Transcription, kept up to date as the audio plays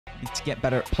Need to get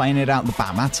better at playing it out the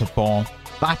back. That's a ball.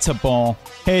 That's a ball.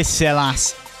 Here's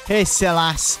SILAS. Here's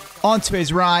SILAS. Onto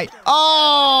his right.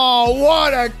 Oh,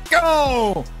 what a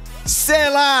goal!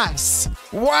 SILAS!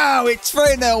 Wow, it's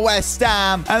 3-0 West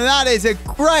Ham. And that is a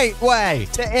great way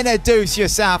to introduce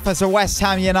yourself as a West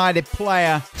Ham United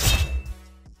player.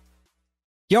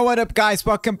 Yo, what up, guys?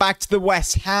 Welcome back to the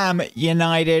West Ham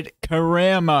United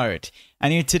career mode.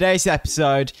 And in today's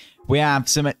episode, we have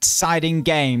some exciting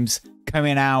games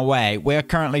coming our way. We're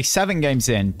currently 7 games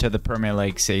into the Premier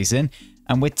League season,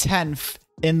 and we're 10th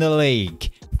in the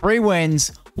league. 3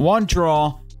 wins, 1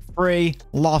 draw, 3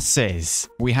 losses.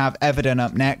 We have Everton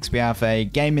up next. We have a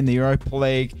game in the Europa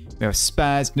League. We have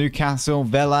Spurs, Newcastle,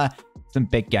 Villa. Some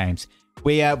big games.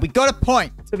 We got a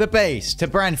point to the base, to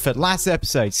Brentford. Last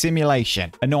episode,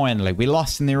 simulation. Annoyingly, we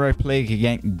lost in the Europa League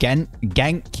against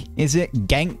Genk. Is it?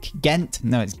 Gent?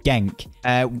 No, it's Genk.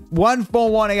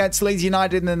 1-4-1 against Leeds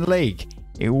United in the league.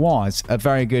 It was a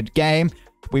very good game.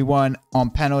 We won on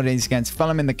penalties against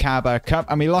Fulham in the Carabao Cup,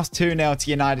 and we lost 2-0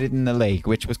 to United in the league,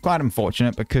 which was quite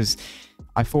unfortunate because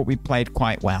I thought we played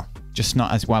quite well. Just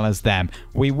not as well as them.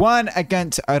 We won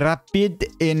against Rapid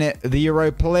in the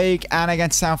Europa League and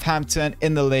against Southampton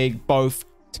in the league, both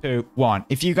 2-1.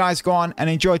 If you guys go on and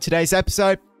enjoy today's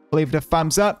episode, leave it a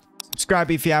thumbs up.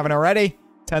 Subscribe if you haven't already.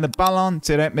 Turn the bell on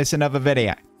so you don't miss another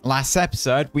video. Last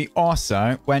episode, we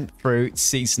also went through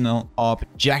seasonal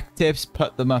objectives,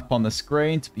 put them up on the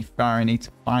screen. To be fair, I need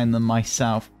to find them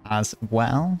myself as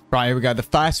well. Right, here we go. The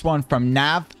first one from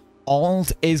Nav.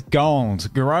 Old is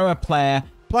gold. Grow a player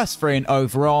 +3 in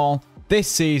overall this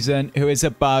season who is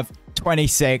above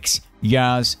 26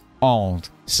 years old.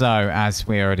 So, as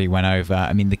we already went over,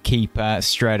 I mean, the keeper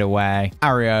straight away,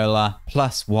 Areola,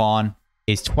 +1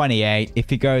 is 28.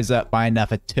 If he goes up by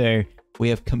another 2, we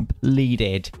have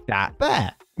completed that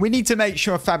there. We need to make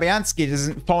sure Fabianski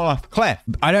doesn't fall off a cliff.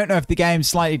 I don't know if the game's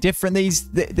slightly different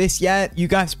this year. You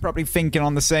guys are probably thinking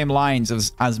on the same lines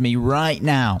as me right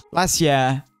now. Last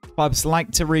year, clubs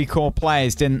like to recall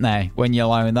players, didn't they, when you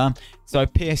loan them? So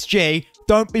PSG,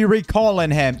 don't be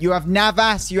recalling him. You have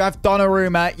Navas, you have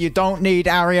Donnarumma, you don't need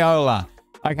Areola,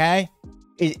 okay?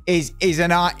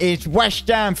 It's West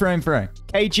Ham through and through.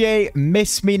 KG,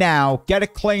 miss me now. Get a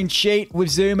clean sheet with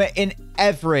Zuma in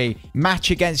every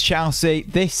match against Chelsea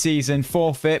this season.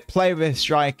 Forfeit, play with a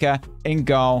striker in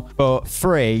goal for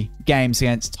 3 games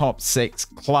against top 6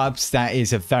 clubs. That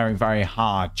is a very, very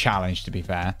hard challenge, to be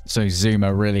fair. So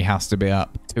Zuma really has to be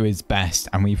up to his best,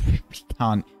 and we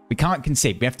can't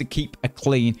concede. We have to keep a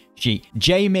clean sheet.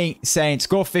 Jamie saying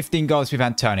score 15 goals with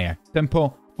Antonio.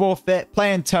 Simple. Forfeit,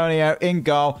 play Antonio in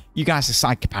goal. You guys are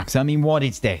psychopaths. I mean, what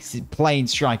is this? Playing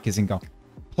strikers in goal.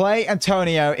 Play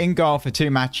Antonio in goal for 2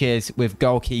 matches with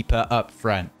goalkeeper up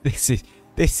front. This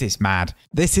is mad.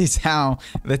 This is how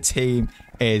the team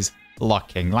is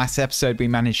locking. Last episode, we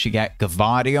managed to get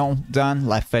Gavardio done.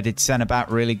 Left-footed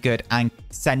centre-back, really good. And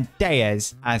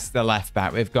Sendejas as the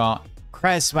left-back. We've got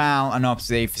Creswell, and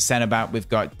obviously for centre-back, we've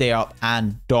got Diop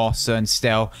and Dawson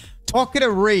still. Talking to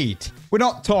Reed. We're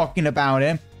not talking about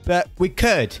him, but we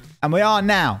could. And we are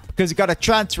now, because we got a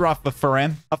transfer offer for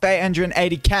him of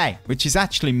 880k, which is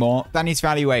actually more than his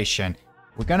valuation.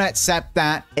 We're going to accept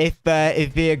that. If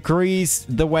he agrees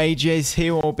the wages,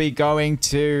 he will be going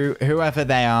to whoever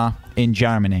they are in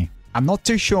Germany. I'm not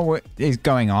too sure what is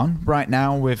going on right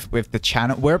now with the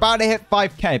channel. We're about to hit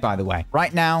 5k, by the way.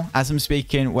 Right now, as I'm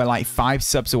speaking, we're like 5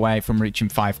 subs away from reaching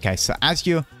 5k. So as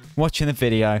you're watching the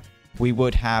video, we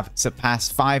would have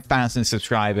surpassed 5,000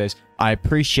 subscribers. I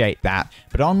appreciate that.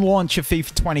 But on launch of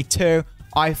FIFA 22,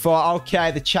 I thought,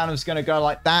 okay, the channel's going to go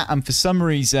like that. And for some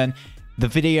reason, the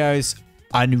videos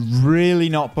are really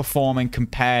not performing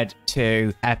compared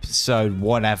to episode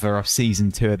whatever of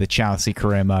season 2 of the Chelsea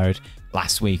career mode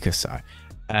last week or so.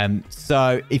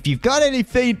 So if you've got any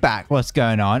feedback, what's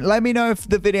going on, let me know if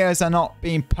the videos are not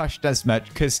being pushed as much.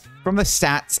 Because from the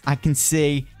stats, I can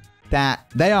see that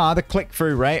the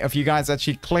click-through rate of you guys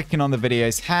actually clicking on the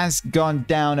videos has gone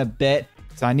down a bit.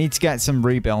 So I need to get some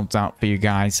rebuilds out for you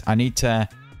guys. I need to,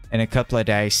 in a couple of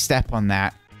days, step on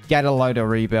that, get a load of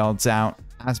rebuilds out,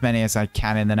 as many as I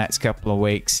can in the next couple of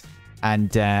weeks. And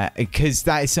because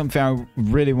that is something I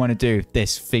really want to do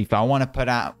this FIFA. I want to put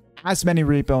out as many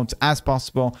rebuilds as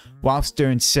possible whilst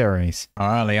doing series.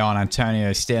 Early on,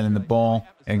 Antonio stealing the ball.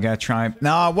 And going to try.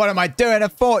 No, what am I doing? I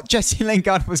thought Jesse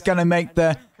Lingard was going to make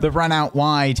the run out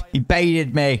wide. He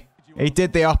baited me. He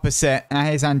did the opposite. Now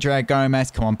here's Andrea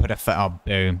Gomez. Come on, put a foot. Oh,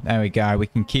 boom. There we go. We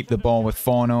can keep the ball with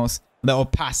Fornals. Little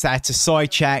pass there to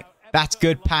Soychek. That's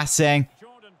good passing.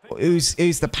 Who's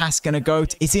the pass going to go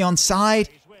to? Is he onside?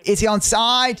 Is he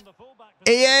onside?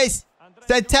 He is.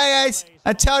 Centellas.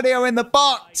 Antonio in the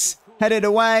box. Headed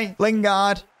away.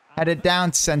 Lingard headed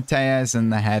down to Centellas,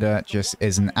 and the header just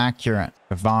isn't accurate.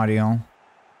 Gavardiol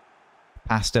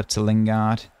passed up to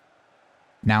Lingard.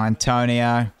 Now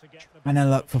Antonio trying to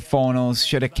look for Fornals.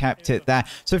 Should have kept it there.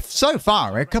 So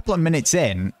far, we're a couple of minutes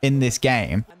in this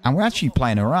game, and we're actually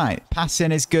playing all right.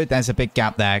 Passing is good. There's a big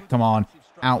gap there. Come on.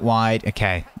 Out wide.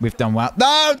 Okay, we've done well.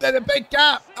 No, there's a big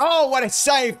gap. Oh, what a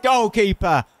save,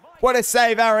 goalkeeper. What a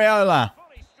save, Areola.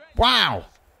 Wow.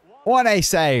 What a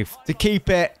save to keep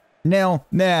it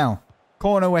 0-0.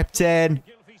 Corner whipped in.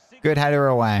 Good header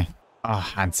away.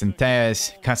 Oh, and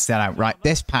Centellas cuts that out. Right,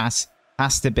 this pass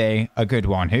has to be a good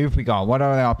one. Who have we got? What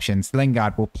are the options?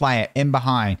 Lingard will play it in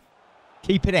behind.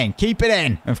 Keep it in. Keep it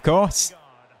in, of course.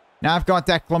 Now I've got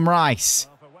Declan Rice.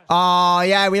 Oh,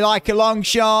 yeah, we like a long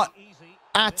shot.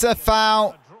 At a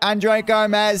foul. Andre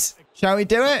Gomez. Shall we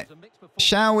do it?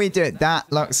 Shall we do it?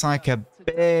 That looks like a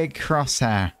big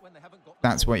crosshair.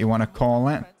 That's what you want to call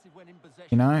it.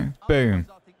 You know? Boom.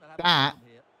 That.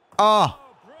 Oh.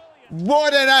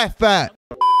 What an effort.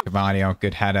 Gavardiol,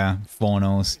 good header.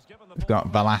 Fornals. We've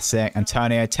got Velasic.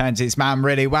 Antonio turns his man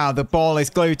really well. The ball is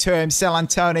glued to him. Still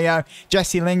Antonio.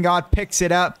 Jesse Lingard picks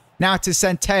it up. Now to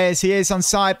Centellas. He is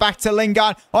onside. Back to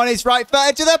Lingard. On his right foot.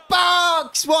 Into the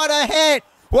box. What a hit.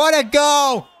 What a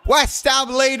goal. West Ham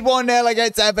lead 1-0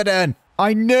 against Everton.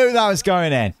 I knew that was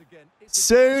going in.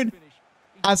 Soon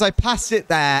as I passed it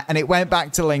there and it went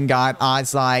back to Lingard, I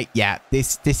was like, yeah,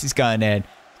 this is going in.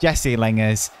 Jesse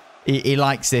Lingers, he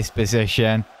likes this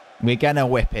position. We're going to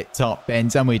whip it top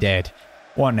bins, and we did.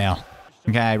 1-0.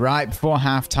 Okay, right before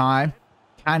half-time.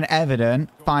 Can Everton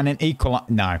find an equal?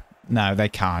 No, they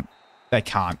can't. They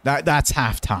can't. That's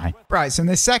half-time. Right, so in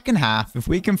the second half, if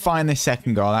we can find the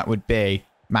second goal, that would be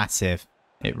massive.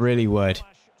 It really would.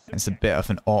 It's a bit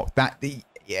of an awk.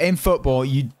 In football,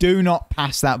 you do not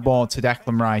pass that ball to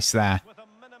Declan Rice there.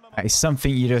 That is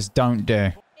something you just don't do.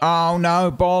 Oh,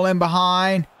 no. Ball in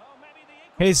behind.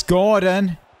 Here's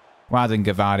Gordon. Well done,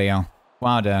 Gavardiol.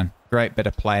 Well done. Great bit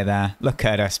of play there. Look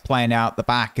at us playing out the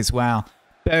back as well.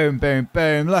 Boom, boom,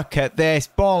 boom. Look at this.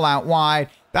 Ball out wide.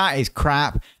 That is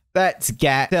crap. Let's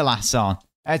get SILAS on.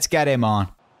 Let's get him on.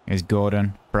 Here's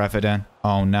Gordon for Everton.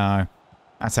 Oh, no.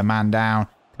 That's a man down.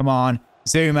 Come on.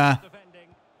 Zuma.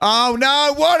 Oh,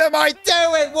 no. What am I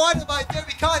doing? What am I doing?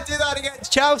 We can't do that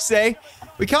against Chelsea.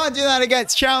 We can't do that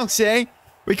against Chelsea.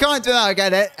 We can't do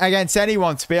that against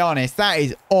anyone, to be honest. That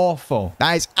is awful.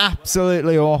 That is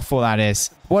absolutely awful, that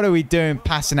is. What are we doing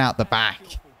passing out the back?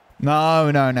 No.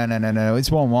 It's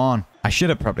 1-1. I should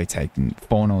have probably taken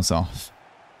Fornals off.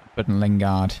 Put in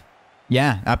Lingard.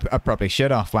 Yeah, I probably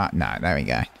should have. Well, no, there we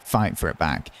go. Fight for it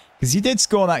back. Because he did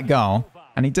score that goal.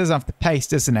 And he does have the pace,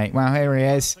 doesn't he? Well, here he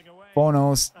is.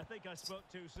 Fornals.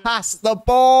 Pass the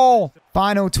ball.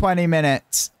 Final 20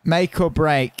 minutes. Make or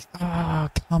break. Oh,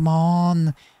 come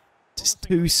on. Just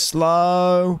too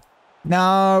slow.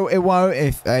 No, it won't.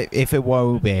 If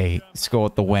Iwobi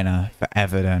scored the winner for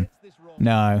Everton.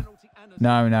 No.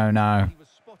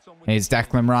 Here's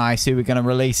Declan Rice. Who we're going to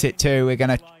release it to. We're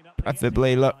going to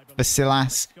preferably look for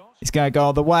SILAS. He's going to go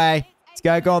all the way.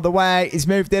 He's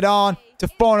moved it on to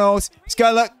Fornals. He's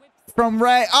going to look from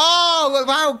Ray. Oh,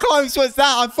 how close was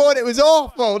that? I thought it was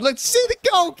awful. Look, see the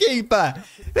goalkeeper.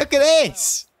 Look at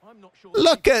this.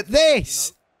 Look at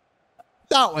this.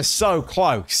 That was so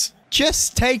close.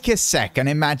 Just take a sec and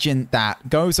imagine that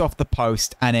goes off the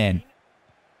post and in.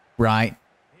 Right?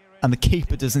 And the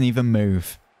keeper doesn't even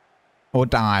move. Or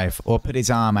dive. Or put his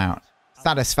arm out.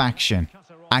 Satisfaction.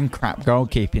 And crap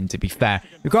goalkeeping, to be fair.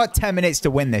 We've got 10 minutes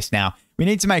to win this now. We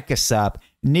need to make a sub.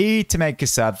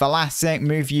 Velasic,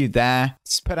 move you there.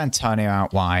 Just put Antonio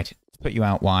out wide. Put you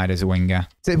out wide as a winger.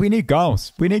 So we need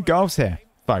goals. We need goals here,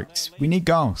 folks. We need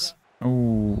goals.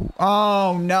 Ooh.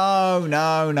 Oh, no.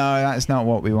 That's not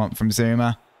what we want from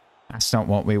Zuma. That's not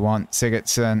what we want.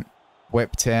 Sigurdsson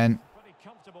whipped in.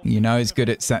 You know he's good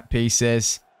at set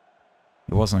pieces.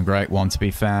 It wasn't a great one, to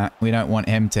be fair. We don't want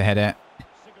him to hit it.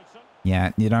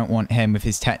 Yeah, you don't want him with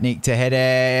his technique to hit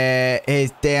it.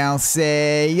 Here's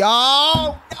DLC.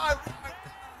 Oh,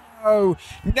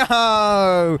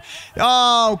 no.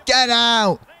 Oh, get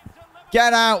out.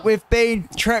 Get out. We've been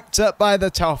tripped up by the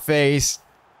Toffees.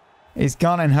 He's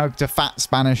gone and hugged a fat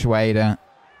Spanish waiter.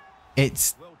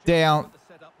 It's Dale.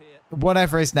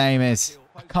 Whatever his name is.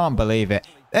 I can't believe it.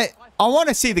 I want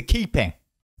to see the keeping.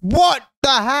 What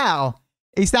the hell?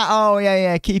 Is that? Oh,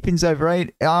 yeah. Keeping's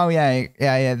overrated. Oh, yeah.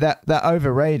 They're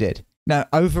overrated. No,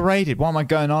 overrated. What am I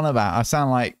going on about? I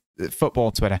sound like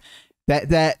football Twitter.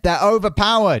 They're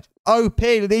overpowered. OP.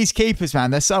 These keepers,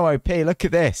 man. They're so OP. Look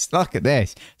at this.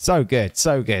 So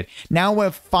good. Now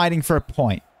we're fighting for a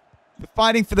point. We're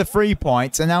fighting for the 3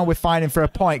 points, and now we're fighting for a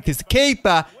point because the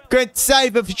keeper couldn't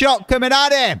save a shot coming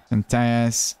at him.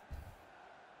 Santeas.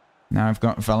 Now I've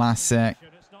got Vlasic.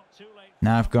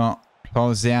 Now I've got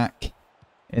Poziak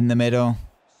in the middle.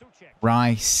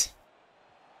 Rice.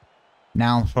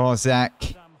 Now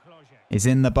Poziak is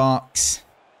in the box.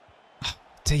 Oh,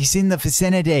 he's in the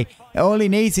vicinity. All he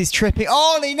needs is tripping.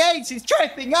 All he needs is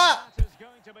tripping up.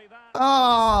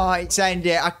 Oh, it's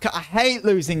ended. I hate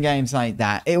losing games like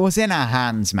that. It was in our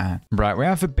hands, man. Right, we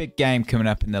have a big game coming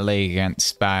up in the league against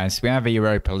Spurs. We have a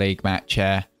Europa League match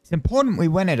here. It's important we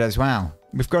win it as well.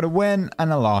 We've got a win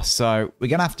and a loss, so we're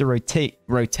going to have to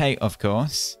rotate, of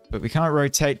course. But we can't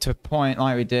rotate to a point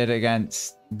like we did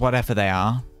against whatever they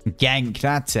are. Genk,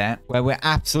 that's it. Where we're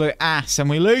absolute ass and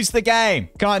we lose the game.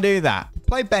 Can't do that.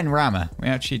 Play Ben Rama. We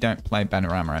actually don't play Ben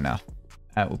Rama enough.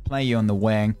 We'll play you on the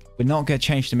wing. We're not going to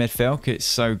change the midfield because it's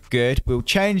so good. We'll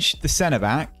change the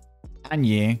centre-back. And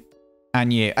you.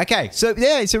 And you. Okay, so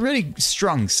yeah, it's a really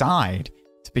strong side.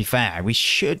 To be fair, we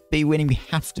should be winning. We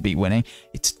have to be winning.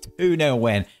 It's 2-0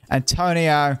 win.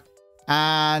 Antonio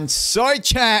and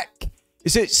Soychek.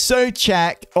 Is it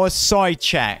Soychek or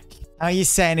Soychek? How are you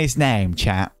saying his name,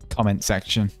 chat? Comment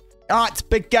section. Oh, it's a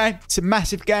big game. It's a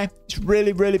massive game. It's a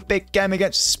really, really big game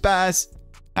against Spurs.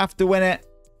 Have to win it.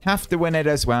 Have to win it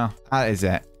as well. That is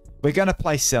it. We're going to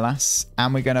play Silas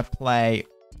and we're going to play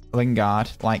Lingard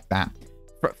like that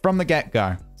from the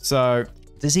get-go. So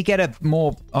does he get a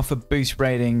more off a boost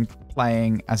rating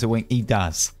playing as a wing? He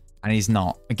does. And he's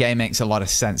not. The game makes a lot of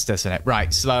sense, doesn't it?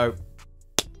 Right. So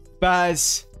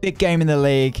Spurs, big game in the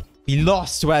league. He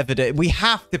lost to Everton. We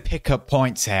have to pick up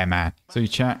points here, man. So you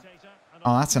check.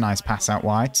 Oh, that's a nice pass out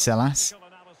wide. Silas.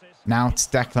 Now it's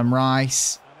Declan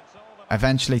Rice.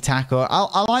 Eventually tackle.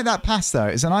 I like that pass, though.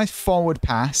 It's a nice forward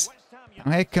pass.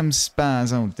 Oh, here comes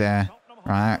Spurs. Oh, dear.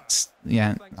 Right.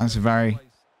 Yeah, that's a very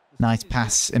nice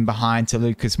pass in behind to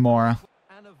Lucas Moura.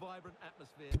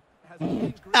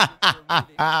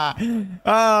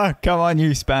 Oh, come on,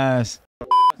 you Spurs.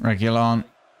 Reguilon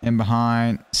in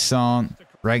behind. Son.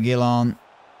 Reguilon.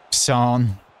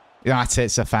 Son. That's it.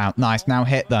 It's a foul. Nice. Now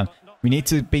hit them. We need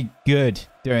to be good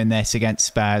doing this against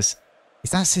Spurs.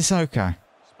 Is that Sissoko?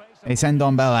 It's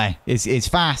Ndombele. It's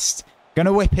fast.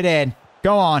 Gonna whip it in.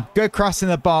 Go on. Good cross in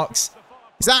the box.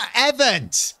 Is that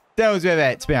Evans? Deals with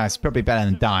it. To be honest, probably better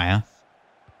than Dyer.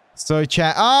 So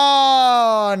chat.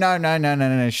 Oh, no.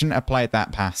 Shouldn't have played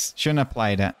that pass. Shouldn't have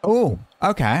played it. Oh,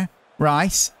 okay.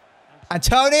 Rice.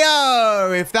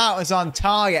 Antonio! If that was on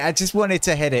target, I just wanted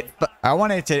to hit it. But I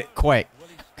wanted to hit it quick.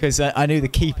 Because I knew the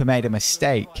keeper made a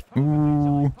mistake.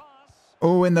 Ooh.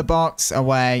 Oh, in the box.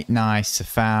 Away. Nice. A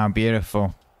foul.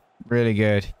 Beautiful. Really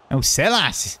good. Oh,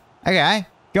 Silas. Okay.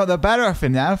 Got the better of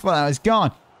him there. I thought that was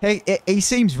gone. He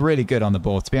seems really good on the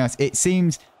ball, to be honest. It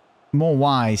seems more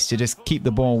wise to just keep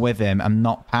the ball with him and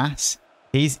not pass.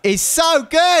 He's so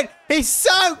good. He's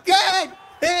so good.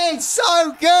 He's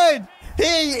so good. He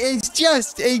is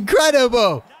just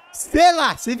incredible.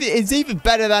 Silas is even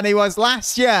better than he was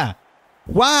last year.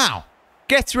 Wow.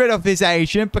 Gets rid of his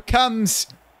agent, becomes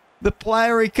the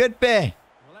player he could be.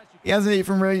 He hasn't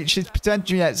even reached his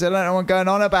potential yet, so I don't know what I'm going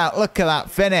on about. Look at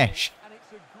that finish.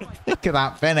 Look at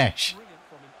that finish.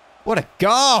 What a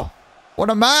goal. What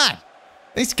a man.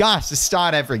 These guys just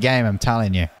start every game, I'm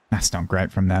telling you. That's not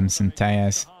great from them,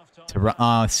 Santeas.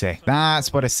 Oh, see.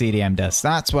 That's what a CDM does.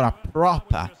 That's what a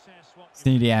proper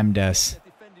CDM does.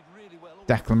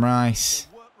 Declan Rice.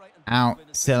 Out.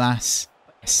 Silas.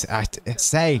 I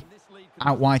say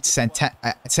out wide to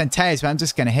Santeas, but I'm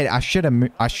just going to hit it. I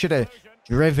should have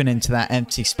driven into that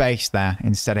empty space there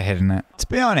instead of hitting it. To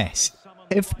be honest,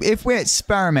 if we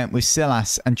experiment with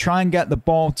Silas and try and get the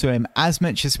ball to him as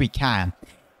much as we can,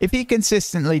 if he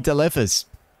consistently delivers,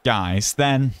 guys,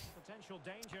 then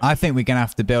I think we're going to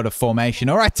have to build a formation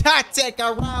or a tactic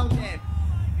around him.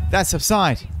 That's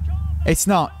offside. It's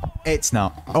not. It's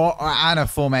not. And a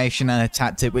formation and a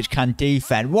tactic which can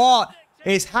defend. What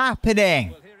is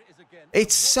happening?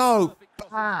 It's so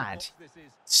bad.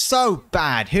 So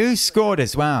bad. Who scored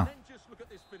as well?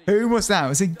 Who was that?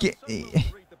 Was it?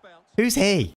 Who's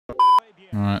he?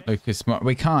 All right, Lucas.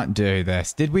 We can't do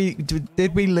this. Did we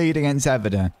lead against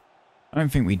Everton? I don't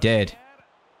think we did.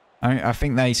 I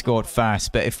think they scored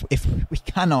first. But if we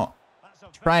cannot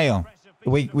trail,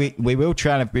 we will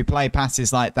trail if we play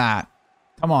passes like that.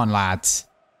 Come on, lads.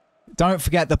 Don't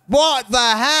forget what the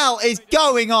hell is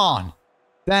going on?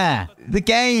 There, the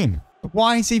game.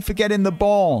 Why is he forgetting the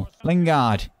ball?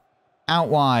 Lingard. Out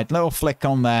wide. Little flick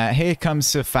on there. Here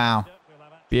comes the foul.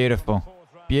 Beautiful.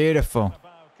 Beautiful.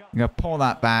 I'm going to pull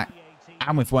that back.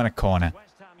 And we've won a corner.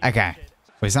 Okay.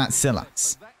 Was that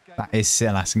Silas? That is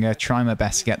Silas. I'm going to try my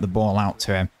best to get the ball out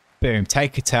to him. Boom.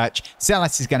 Take a touch.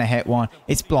 Silas is going to hit one.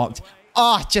 It's blocked.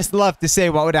 Oh, I'd just love to see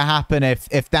what would have happened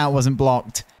if that wasn't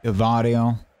blocked.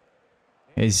 Gavadio.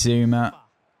 Here's Zuma.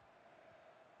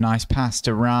 Nice pass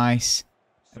to Rice.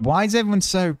 Why is everyone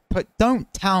so...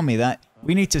 Don't tell me that.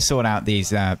 We need to sort out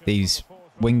these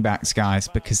wing-backs, guys,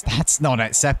 because that's not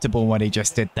acceptable what he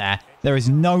just did there. There is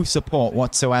no support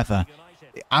whatsoever.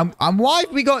 And why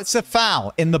have we got a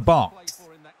foul in the box?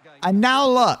 And now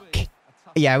look.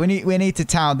 Yeah, we need to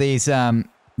tell tell them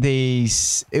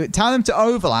to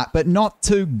overlap, but not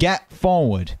to get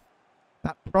forward.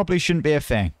 That probably shouldn't be a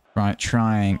thing. Right,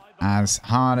 trying as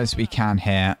hard as we can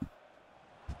here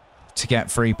to get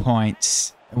 3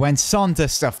 points. When Son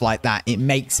does stuff like that, it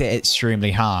makes it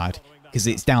extremely hard because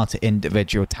it's down to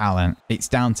individual talent. It's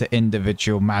down to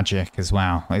individual magic as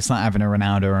well. It's like having a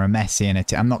Ronaldo or a Messi in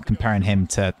it. I'm not comparing him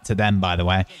to them, by the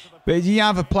way. But if you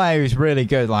have a player who's really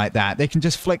good like that, they can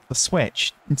just flick the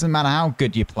switch. It doesn't matter how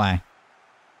good you play.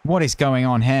 What is going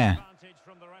on here?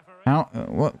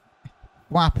 What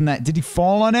happened there? Did he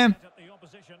fall on him?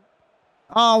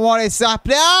 Oh, what is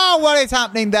happening? Oh, what is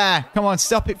happening there? Come on,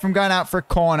 stop it from going out for a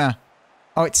corner.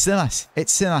 Oh, it's Silas.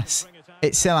 It's Silas.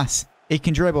 It's Silas. He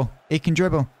can dribble. He can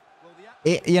dribble.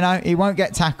 You know, he won't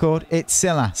get tackled. It's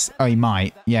Silas. Oh, he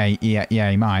might. Yeah,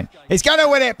 he might. He's going to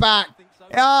win it back.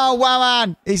 Oh,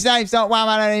 Waman. His name's not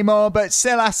Waman anymore, but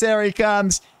Silas, here he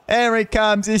comes. Here he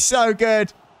comes. He's so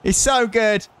good. He's so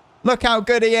good. Look how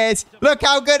good he is. Look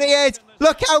how good he is.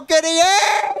 Look how good he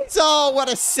is. Oh,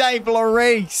 what a save,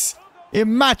 Lloris.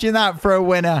 Imagine that for a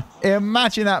winner.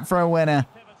 Imagine that for a winner.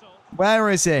 Where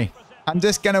is he? I'm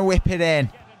just going to whip it in.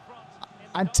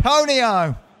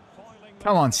 Antonio.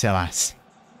 Come on, Silas.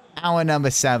 Our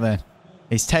number 7.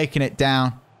 He's taking it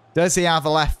down. Does he have a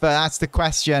left foot? That's the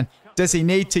question. Does he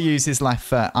need to use his left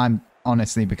foot? I'm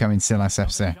honestly becoming Silas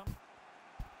FC.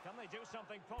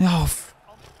 Oh.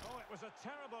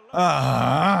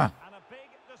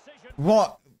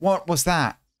 What was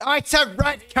that? Oh, it's a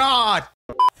red card.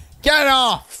 Get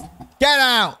off. Get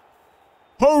out.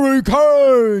 Harry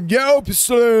Kane.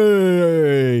 Yelpsley.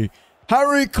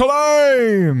 Harry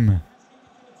Claim.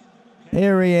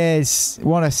 Here he is.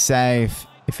 What a save.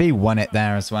 If he won it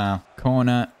there as well.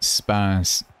 Corner,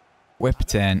 Spurs. Whip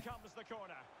it in.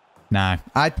 No.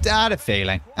 I had a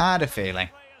feeling.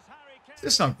 It's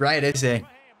just not great, is he? It's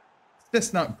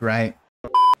just not great.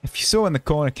 If you saw when the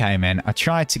corner came in, I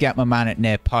tried to get my man at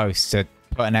near post to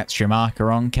put an extra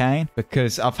marker on Kane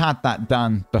because I've had that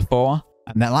done before.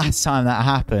 And the last time that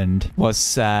happened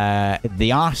was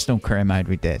the Arsenal career mode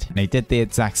we did. And he did the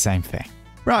exact same thing.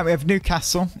 Right, we have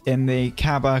Newcastle in the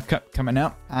Carabao Cup coming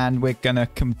up. And we're going to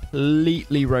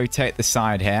completely rotate the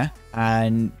side here.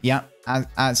 And yeah,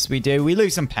 as we do, we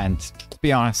lose some pens. To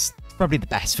be honest, probably the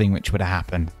best thing which would have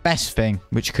happened. Best thing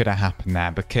which could have happened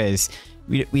there because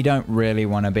we don't really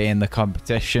want to be in the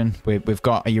competition. We've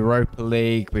got a Europa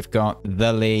League, we've got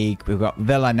the league, we've got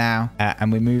Villa now,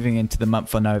 and we're moving into the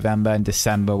month of November and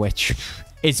December, which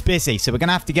is busy. So we're going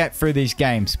to have to get through these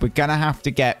games.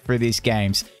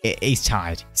 He's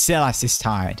tired. Silas is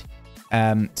tired.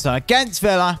 So against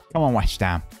Villa, come on, West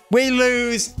Ham. We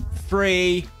lose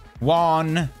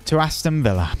 3-1 to Aston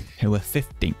Villa, who are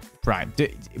 15th. Right,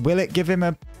 will it give him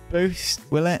a boost?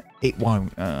 Will it? It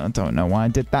won't. I don't know why I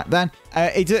did that then.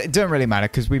 It doesn't really matter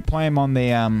because we play him on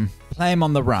the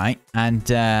right,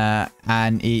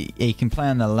 and he can play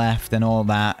on the left and all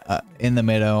that in the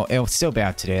middle. He'll still be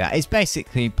able to do that. He's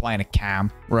basically playing a cam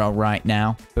role right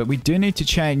now, but we do need to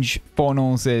change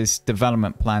Fornals'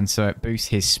 development plan so it boosts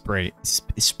his sprint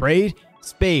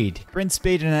speed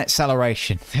and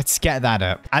acceleration. Let's get that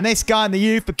up. And this guy in the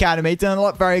youth academy doesn't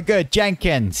look very good.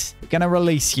 Jenkins, we're going to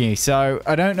release you. So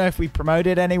I don't know if we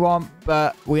promoted anyone,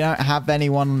 but we don't have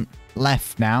anyone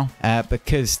left now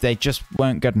because they just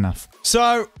weren't good enough.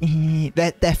 So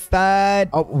they're 3rd.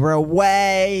 Oh, we're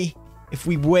away. If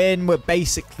we win, we're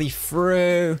basically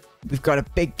through. We've got a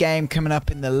big game coming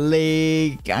up in the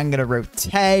league. I'm going to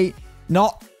rotate.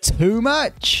 Not too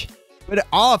much. But,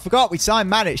 oh, I forgot we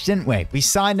signed Matic, didn't we? We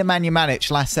signed Nemanja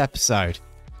Matic last episode.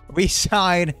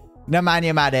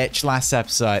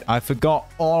 I forgot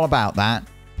all about that.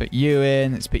 Put you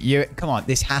in. Let's put you in. Come on,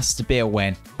 this has to be a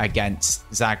win against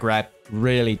Zagreb.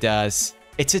 Really does.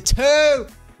 It's a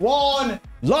 2-1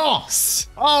 loss.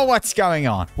 Oh, what's going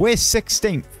on? We're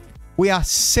 16th. We are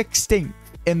 16th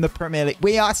in the Premier League.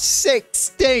 We are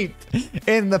 16th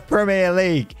in the Premier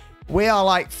League. We are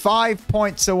like 5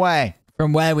 points away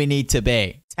from where we need to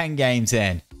be. 10 games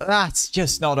in. That's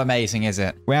just not amazing, is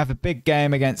it? We have a big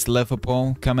game against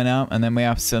Liverpool coming up, and then we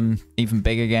have some even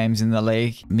bigger games in the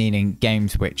league, meaning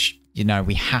games which you know,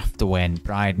 we have to win.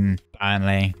 Brighton,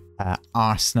 Burnley,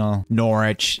 Arsenal,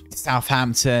 Norwich,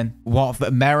 Southampton. What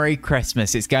a Merry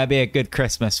Christmas. It's going to be a good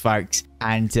Christmas, folks.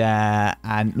 And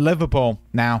Liverpool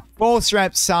now. Full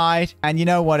strength side. And you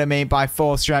know what I mean by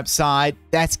full strength side.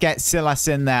 Let's get SILAS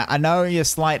in there. I know you're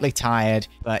slightly tired,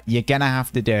 but you're going to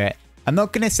have to do it. I'm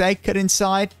not going to say cut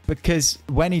inside because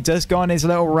when he does go on his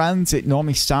little runs, it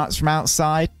normally starts from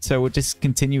outside. So we'll just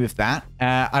continue with that.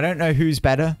 I don't know who's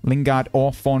better, Lingard or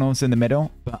Fornals in the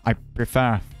middle, but I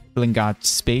prefer Lingard's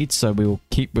speed, so we will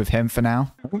keep with him for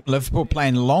now. Liverpool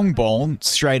playing long ball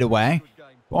straight away.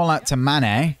 Ball out to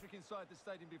Mane.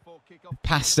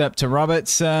 Passed up to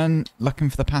Robertson.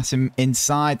 Looking for the pass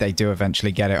inside. They do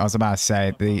eventually get it. I was about to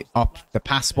say the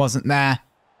pass wasn't there.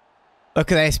 Look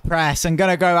at this press. I'm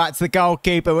going to go back to the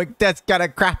goalkeeper. We're just going to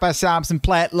crap ourselves and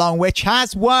play it long, which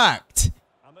has worked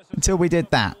until we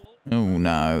did that. Oh,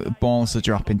 no. The balls are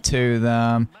dropping to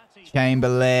them.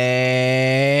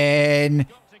 Chamberlain.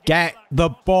 Get the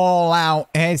ball out.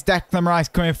 Here's Declan Rice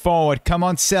coming forward. Come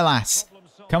on, SILAS.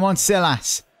 Come on,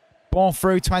 SILAS. Ball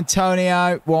through to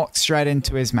Antonio. Walks straight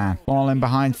into his man. Ball in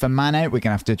behind for Mane. We're going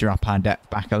to have to drop our depth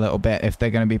back a little bit if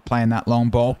they're going to be playing that long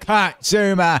ball. Kurt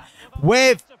Zouma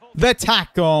with the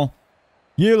tackle.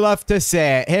 You love to see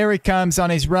it. Here he comes on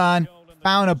his run.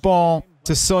 Found a ball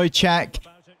to Sojcek.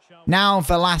 Now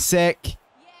Vlasic.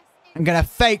 I'm going to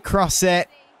fake cross it.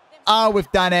 Oh,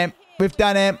 we've done him. We've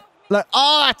done him. Look.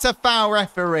 Oh, that's a foul,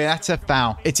 referee. That's a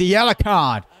foul. It's a yellow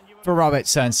card for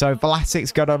Robertson. So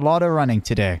Vlasic's got a lot of running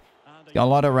to do. Got a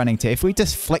lot of running to do. If we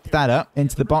just flick that up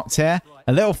into the box here.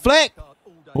 A little flick.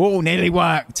 Oh, nearly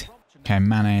worked. Okay,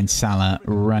 Mane and Salah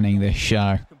running this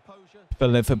show. For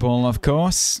Liverpool, of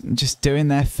course, just doing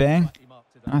their thing.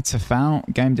 That's a foul.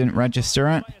 Game didn't register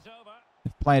it.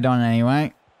 They've played on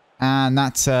anyway. And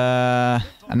that's a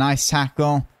nice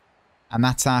tackle. And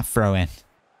that's our throw-in.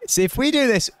 See, if we do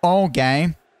this all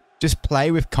game, just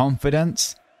play with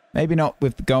confidence. Maybe not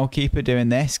with the goalkeeper doing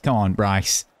this. Come on,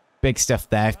 Bryce. Big stuff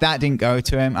there. If that didn't go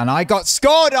to him and I got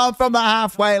scored on from the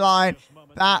halfway line,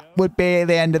 that would be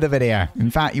the end of the video. In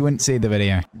fact, you wouldn't see the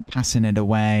video. Passing it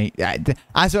away.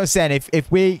 As I was saying,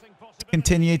 if we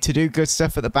continue to do good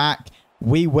stuff at the back,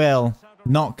 we will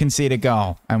not concede a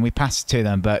goal. And we pass it to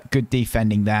them, but good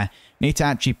defending there. Need to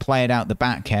actually play it out the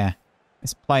back here.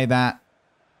 Let's play that.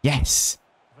 Yes.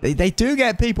 They do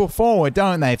get people forward,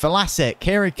 don't they? Vlasic,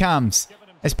 here he comes.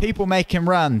 There's people making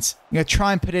runs. I'm going to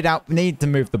try and put it out. We need to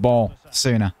move the ball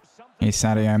sooner. Here's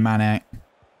Sadio Mane.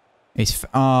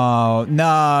 Oh,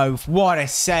 no. What a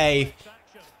save.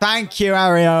 Thank you,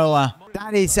 Areola.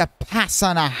 That is a pass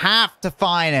and a half to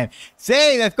find him.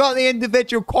 See, they've got the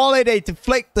individual quality to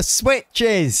flick the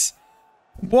switches.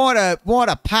 What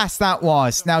a pass that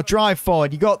was. Now, drive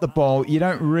forward. You got the ball. You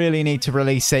don't really need to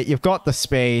release it. You've got the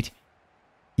speed.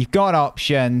 You've got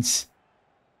options.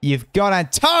 You've got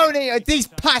Antonio. These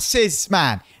passes,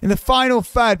 man. In the final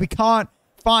third, we can't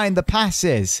find the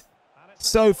passes.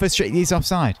 So frustrating. He's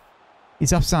offside.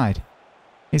 He's offside.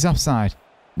 He's offside.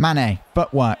 Mane,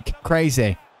 footwork.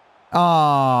 Crazy.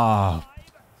 Oh.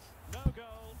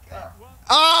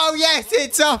 Oh, yes,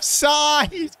 it's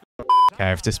offside. Okay,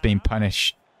 I've just been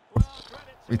punished.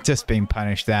 We've just been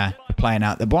punished there for playing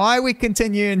out. Why are we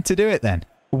continuing to do it then?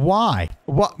 Why?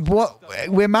 What?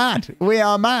 We're mad. We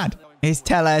are mad. Here's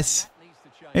Telles.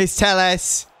 Here's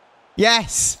Telles.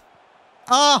 Yes.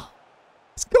 Oh.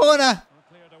 It's corner.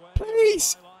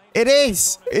 Please. It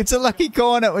is. It's a lucky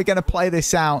corner. We're going to play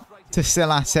this out to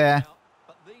SILAS here.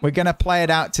 We're going to play it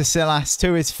out to SILAS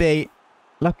to his feet.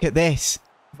 Look at this.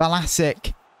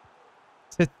 Vlasic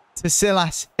to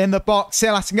SILAS in the box.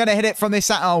 SILAS, I'm going to hit it from this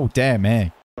side. Oh, dear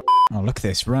me. Oh, look at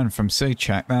this run from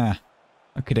Sojcek there.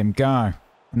 Look at him go.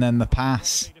 And then the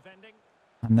pass.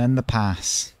 And then the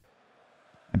pass.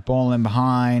 And ball in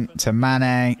behind to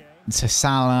Mane, to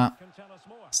Salah.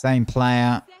 Same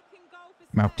player.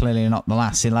 Well, clearly not the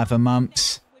last 11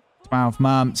 months. 12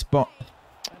 months. But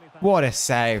what a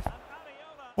save.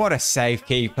 What a save,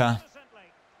 keeper.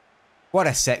 What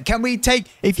a set. Can we take...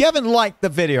 If you haven't liked the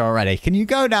video already, can you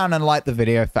go down and like the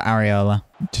video for Areola?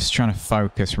 I'm just trying to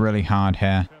focus really hard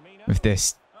here with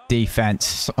this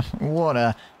defense. What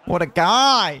a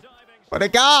guy. What a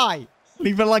guy.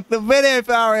 Leave it like the video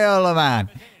for Areola, man.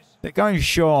 They're going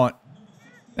short.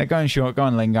 They're going short. Go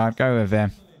on, Lingard. Go with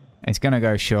him. It's going to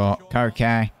go short.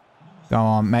 Okay. Go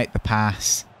on. Make the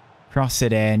pass. Cross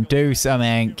it in. Do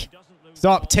something.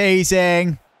 Stop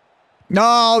teasing.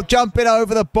 No. Jumping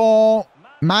over the ball.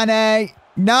 Mane.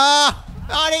 No.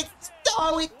 It's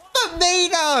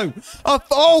Firmino. Of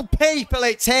all people,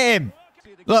 it's him.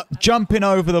 Look. Jumping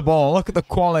over the ball. Look at the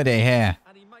quality here.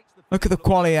 Look at the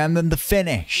quality and then the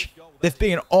finish. They've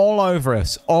been all over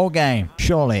us all game.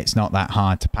 Surely it's not that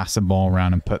hard to pass a ball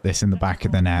around and put this in the back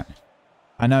of the net.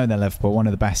 I know they're Liverpool, one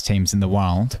of the best teams in the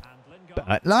world.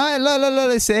 But look,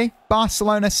 let's see.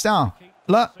 Barcelona style.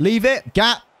 Look, leave it.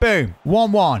 Gap. Boom.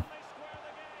 1-1.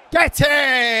 Get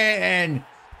in!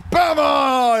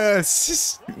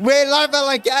 Vamos! We're level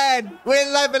again.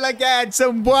 We're level again.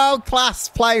 Some world-class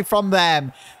play from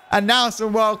them. And now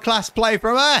some world-class play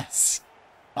from us.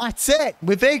 That's it.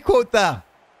 We've equaled them.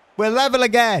 We're level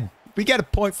again. If we get a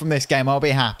point from this game, I'll be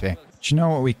happy. Do you know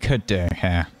what we could do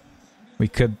here? We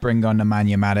could bring on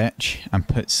Nemanja Matic and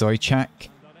put Sojcek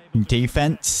in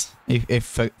defense if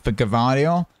for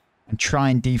Gavardio and try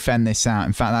and defend this out.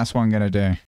 In fact, that's what I'm going to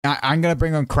do. I'm going to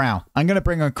bring on Krau. I'm going to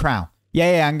bring on Krau.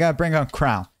 Yeah, I'm going to bring on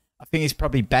Krau. I think he's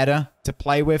probably better to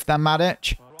play with than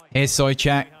Matic. Here's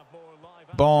Sojcek.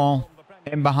 Ball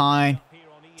in behind.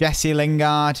 Jesse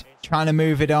Lingard trying to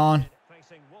move it on.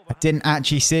 I didn't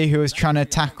actually see who was trying to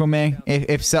tackle me.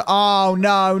 If so, oh,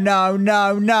 no.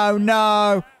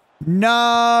 No.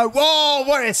 Whoa,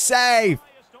 what a save.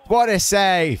 What a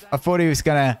save. I thought he was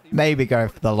going to maybe go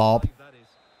for the lob.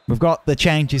 We've got the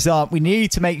changes up. We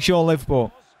need to make sure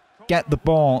Liverpool get the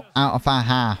ball out of our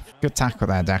half. Good tackle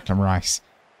there, Declan Rice.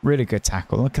 Really good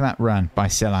tackle. Look at that run by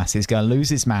Silas. He's going to lose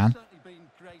his man.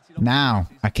 Now,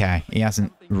 okay, he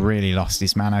hasn't really lost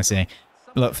his man, has he?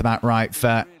 Look for that right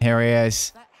foot. Here he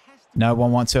is. No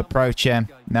one wants to approach him.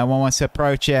 No one wants to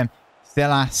approach him.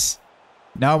 Silas.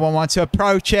 No one wants to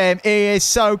approach him. He is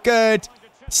so good.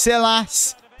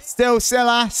 Silas. Still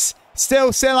Silas.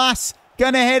 Still Silas.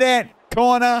 Gonna hit it.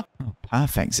 Corner. Oh,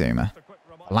 perfect, Zuma.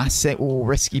 Last it all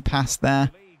risky pass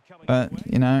there. But,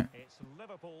 you know,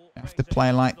 you have to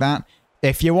play like that.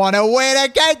 If you want to win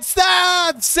against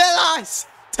them, Silas.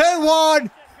 2-1.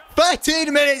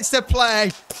 13 minutes to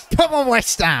play. Come on,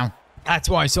 West Ham. That's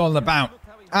what it's all about.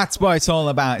 That's what it's all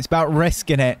about. It's about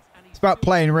risking it. It's about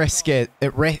playing risky.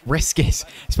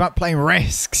 It's about playing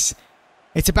risks.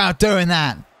 It's about doing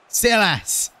that.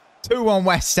 Silas. 2-1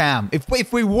 West Ham. If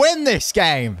we win this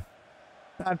game,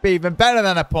 that'd be even better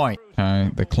than a point.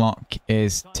 So the clock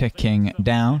is ticking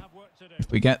down. If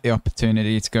we get the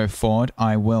opportunity to go forward,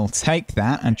 I will take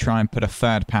that and try and put a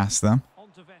third past them.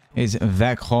 Is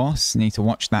Weghorst. Need to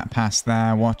watch that pass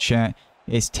there. Watch it.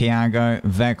 Is Thiago.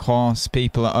 Weghorst.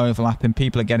 People are overlapping.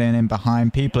 People are getting in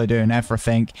behind. People are doing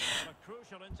everything.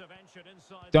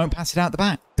 Don't pass it out the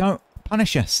back. Don't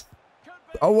punish us.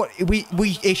 Oh, what?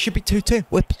 It should be 2-2.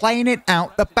 We're playing it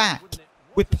out the back.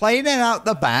 We're playing it out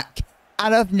the back,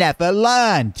 and I've never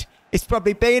learned. It's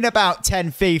probably been about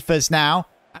 10 FIFAs now,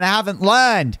 and I haven't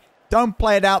learned. Don't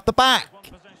play it out the back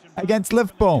against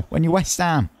Liverpool when you're West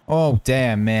Ham. Oh,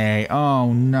 dear me.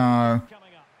 Oh, no.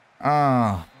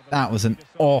 Oh, that was an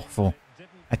awful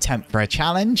attempt for a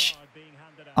challenge.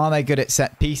 Are they good at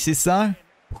set pieces, though?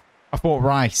 I thought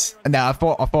Rice. No, I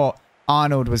thought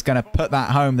Arnold was going to put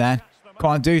that home then. Come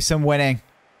on, do some winning.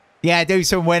 Yeah, do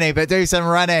some winning, but do some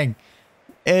running.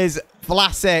 Is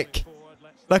Vlasic.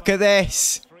 Look at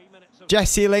this.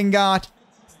 Jesse Lingard.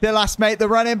 Still has to make the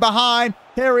run in behind.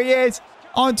 Here he is.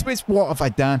 Onto his... What have I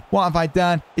done? What have I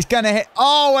done? He's going to hit...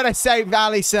 Oh, what a save,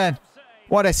 Alisson.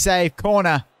 What a save.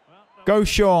 Corner. Go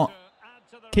short.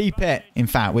 Keep it. In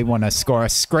fact, we want to score a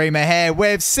screamer here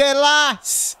with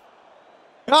Silas.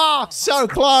 Oh, so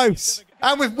close.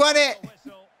 And we've won it.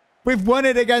 We've won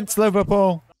it against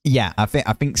Liverpool. Yeah, I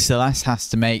think Silas has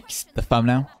to make the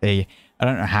thumbnail. I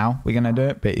don't know how we're going to do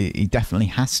it, but he definitely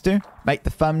has to make the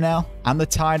thumbnail and the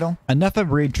title. Another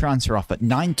Reed transfer off at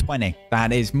 920.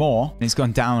 That is more. He's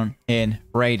gone down in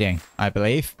rating, I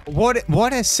believe. What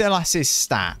are Silas's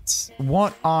stats?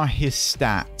 What are his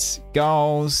stats?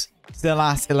 Goals.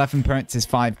 Silas, 11 appearances,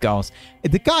 5 goals.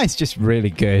 The guy's just really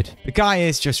good. The guy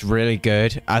is just really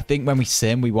good. I think when we see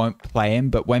him, we won't play him.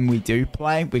 But when we do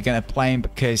play, we're going to play him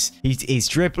because his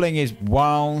dribbling is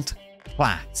world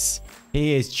class.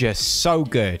 He is just so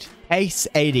good. Pace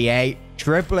 88,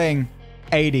 dribbling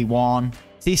 81.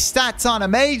 His stats aren't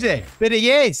amazing, but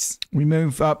he is. We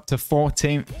move up to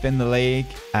 14th in the league.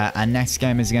 Our next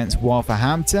game is against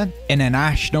Wolverhampton.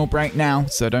 International break now,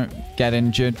 so don't get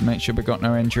injured. Make sure we got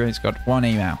no injuries. Got one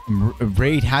email.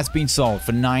 Reed has been sold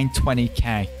for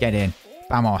 920k. Get in.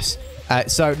 Vamos.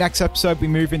 So next episode, we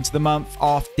move into the month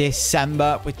of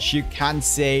December, which you can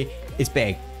see is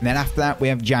big. And then after that, we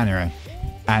have January.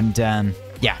 And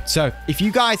yeah, so if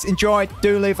you guys enjoyed,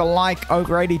 do leave a like.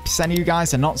 Over 80% of you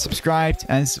guys are not subscribed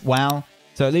as well.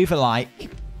 So leave a like,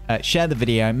 share the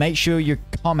video, make sure you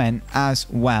comment as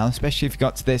well, especially if you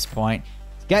got to this point.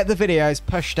 Get the videos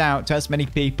pushed out to as many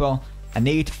people. I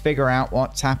need to figure out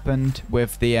what's happened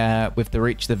with the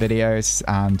reach of the videos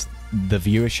and the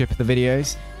viewership of the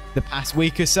videos. the past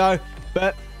week or so.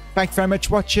 But thank you very much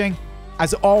for watching.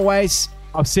 As always,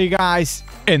 I'll see you guys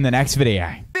in the next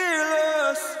video.